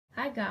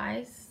Hi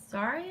guys,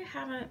 sorry I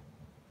haven't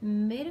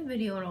made a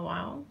video in a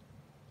while.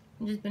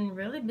 I've just been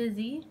really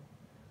busy.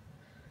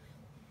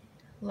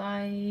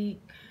 Like,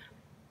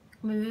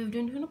 moved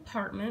into an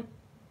apartment,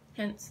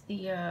 hence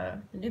the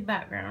new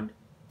background.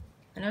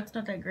 I know it's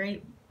not that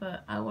great,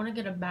 but I want to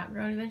get a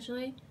background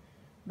eventually.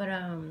 But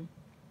so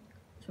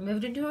I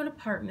moved into an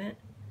apartment.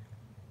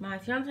 My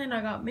fiance and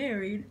I got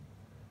married.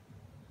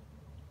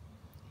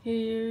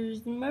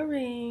 Here's my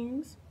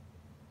rings.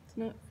 It's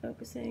not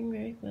focusing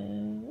very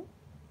well.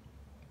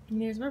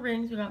 And here's my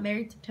rings. We got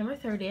married September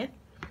 30th.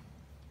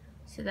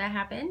 So that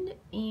happened,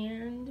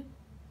 and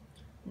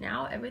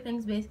now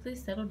everything's basically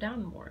settled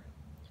down more.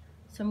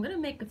 So I'm gonna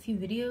make a few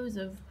videos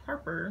of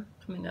Harper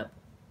coming up,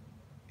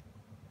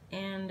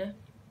 and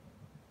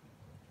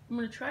I'm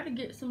gonna try to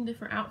get some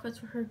different outfits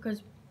for her,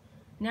 because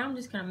now I'm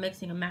just kind of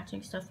mixing and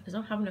matching stuff because I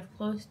don't have enough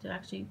clothes to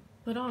actually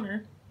put on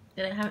her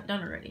that I haven't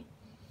done already.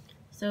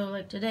 So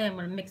like today I'm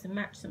gonna mix and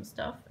match some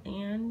stuff,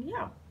 and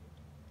yeah.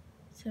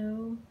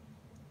 So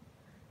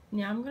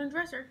now I'm gonna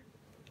dress her.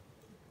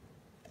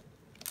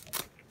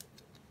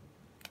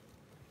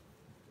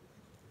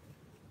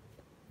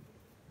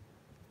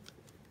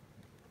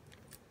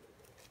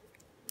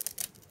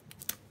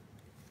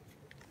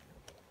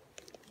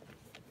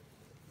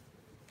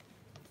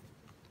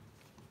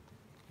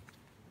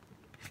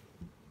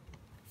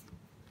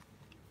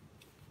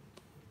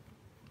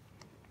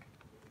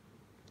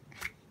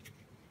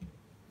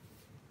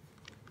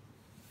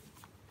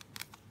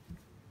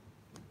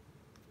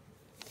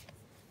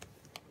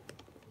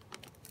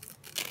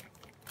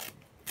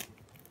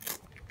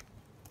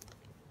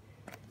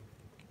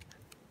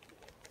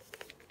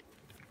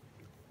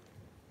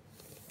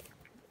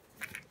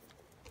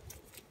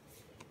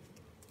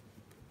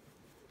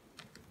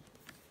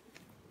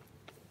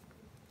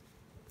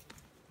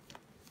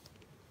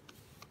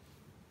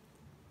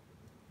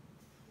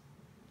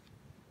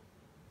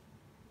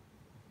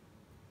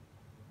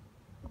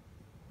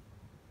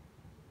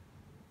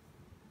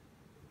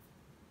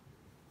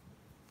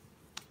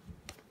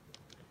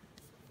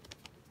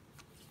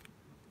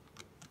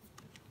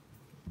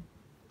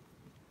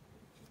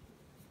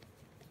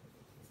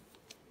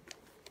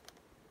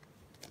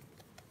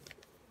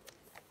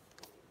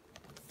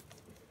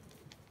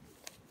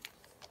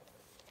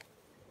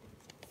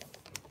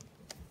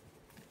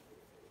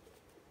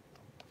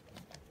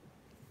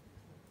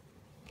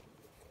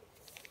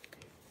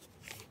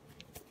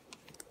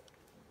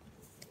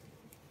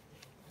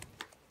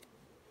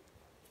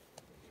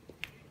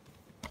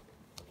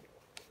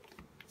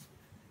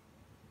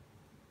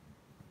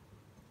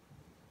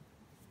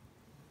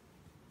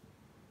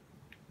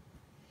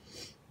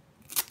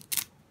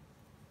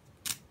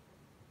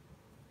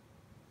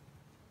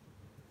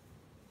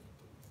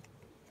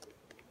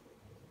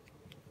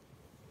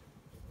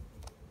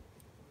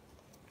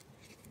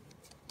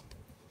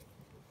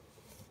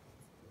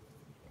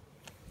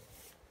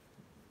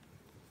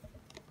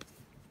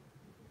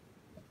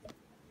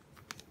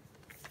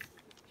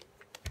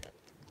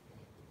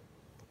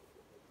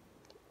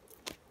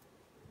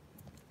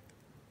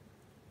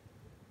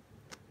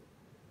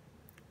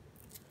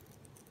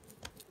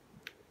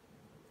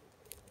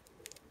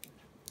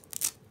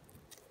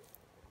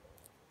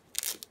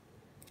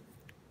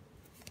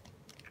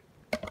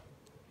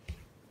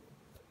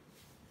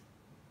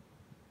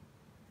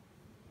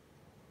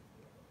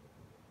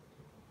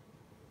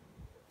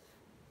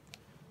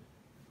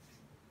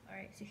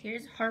 Alright, so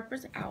here's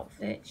Harper's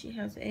outfit. She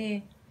has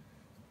a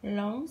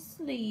long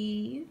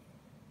sleeve,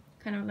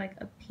 kind of like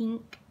a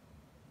pink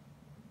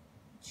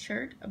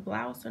shirt, a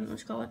blouse, I don't know what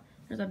you call it.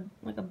 There's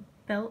like a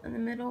belt in the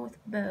middle with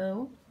a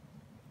bow,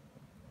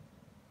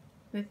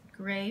 with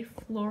gray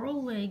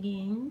floral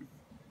leggings,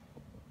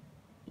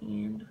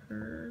 and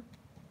her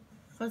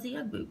fuzzy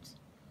Ugg boots.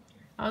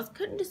 I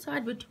couldn't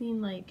decide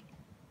between like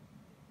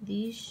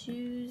these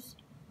shoes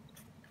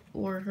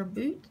or her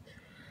boots,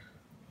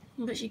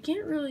 but she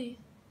can't really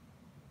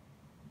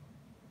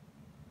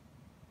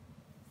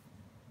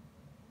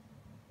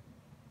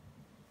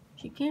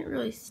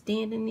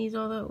stand in these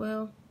all that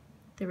well.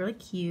 They're really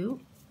cute,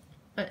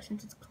 but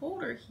since it's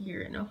colder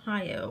here in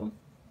Ohio,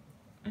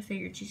 I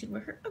figured she should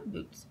wear her Ugg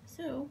boots.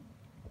 So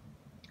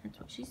that's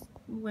what she's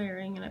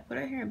wearing, and I put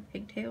her hair in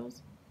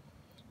pigtails.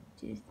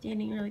 She's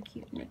standing really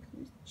cute next to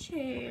this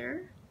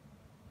chair.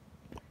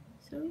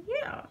 So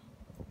yeah,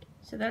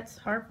 so that's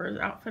Harper's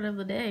outfit of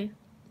the day,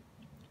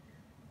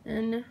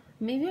 and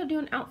maybe I'll do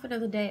an outfit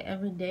of the day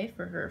every day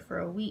for her for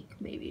a week,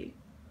 maybe.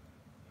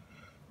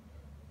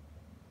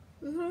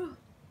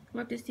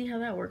 We'll have to see how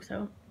that works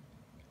out.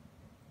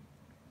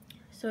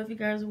 So if you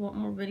guys want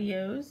more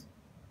videos,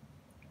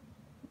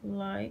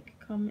 like,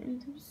 comment,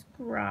 and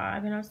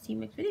subscribe, and I'll see you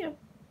next video.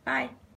 Bye.